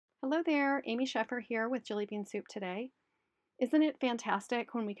Hello there, Amy Sheffer here with Jillibean Soup today. Isn't it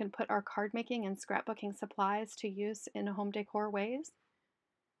fantastic when we can put our card making and scrapbooking supplies to use in home decor ways?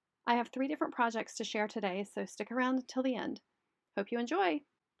 I have 3 different projects to share today, so stick around until the end. Hope you enjoy!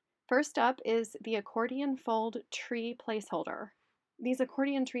 First up is the accordion fold tree placeholder. These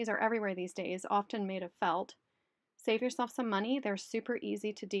accordion trees are everywhere these days, often made of felt. Save yourself some money, they're super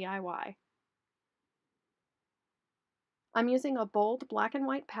easy to DIY. I'm using a bold black and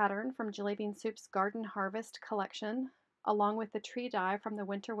white pattern from Jillibean Soup's Garden Harvest collection, along with the tree die from the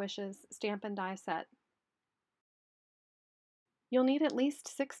Winter Wishes stamp and die set. You'll need at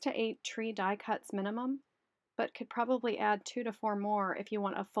least 6 to 8 tree die cuts minimum, but could probably add 2 to 4 more if you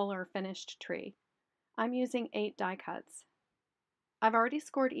want a fuller finished tree. I'm using 8 die cuts. I've already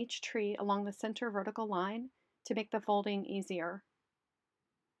scored each tree along the center vertical line to make the folding easier.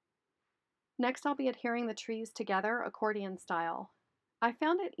 Next, I'll be adhering the trees together accordion style. I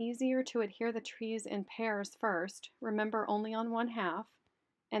found it easier to adhere the trees in pairs first, remember only on one half,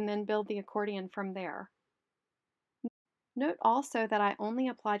 and then build the accordion from there. Note also that I only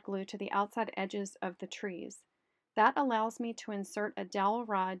applied glue to the outside edges of the trees. That allows me to insert a dowel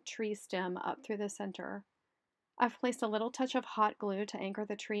rod tree stem up through the center. I've placed a little touch of hot glue to anchor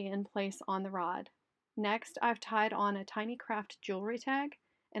the tree in place on the rod. Next, I've tied on a tiny craft jewelry tag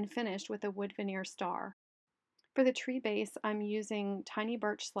and finished with a wood veneer star. For the tree base, I'm using tiny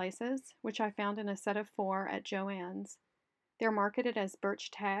birch slices, which I found in a set of 4 at Joann's. They're marketed as birch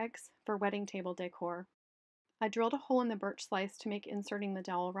tags for wedding table decor. I drilled a hole in the birch slice to make inserting the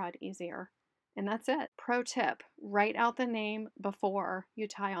dowel rod easier. And that's it. Pro tip, write out the name before you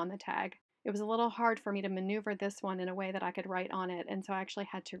tie on the tag. It was a little hard for me to maneuver this one in a way that I could write on it, and so I actually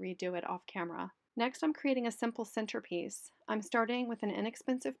had to redo it off camera. Next, I'm creating a simple centerpiece. I'm starting with an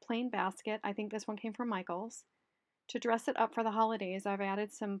inexpensive plain basket. I think this one came from Michael's. To dress it up for the holidays, I've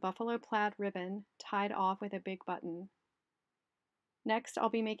added some buffalo plaid ribbon tied off with a big button. Next, I'll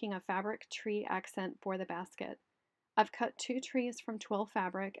be making a fabric tree accent for the basket. I've cut 2 trees from twill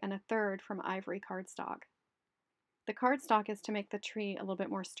fabric and a third from ivory cardstock. The cardstock is to make the tree a little bit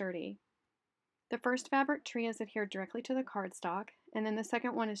more sturdy. The first fabric tree is adhered directly to the cardstock, and then the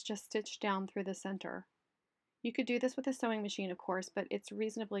second one is just stitched down through the center. You could do this with a sewing machine, of course, but it's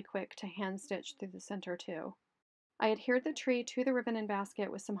reasonably quick to hand stitch through the center too. I adhered the tree to the ribbon and basket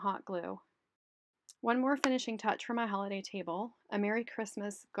with some hot glue. One more finishing touch for my holiday table, a Merry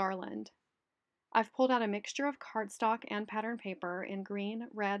Christmas garland. I've pulled out a mixture of cardstock and pattern paper in green,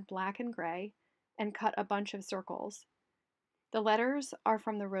 red, black, and gray, and cut a bunch of circles. The letters are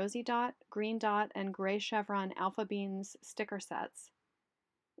from the Rosy Dot, Green Dot, and Gray Chevron Alpha Beans sticker sets.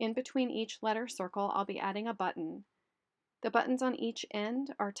 In between each letter circle, I'll be adding a button. The buttons on each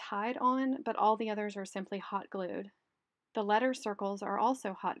end are tied on, but all the others are simply hot glued. The letter circles are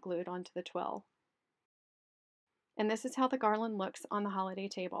also hot glued onto the twill. And this is how the garland looks on the holiday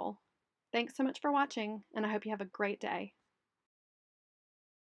table. Thanks so much for watching, and I hope you have a great day.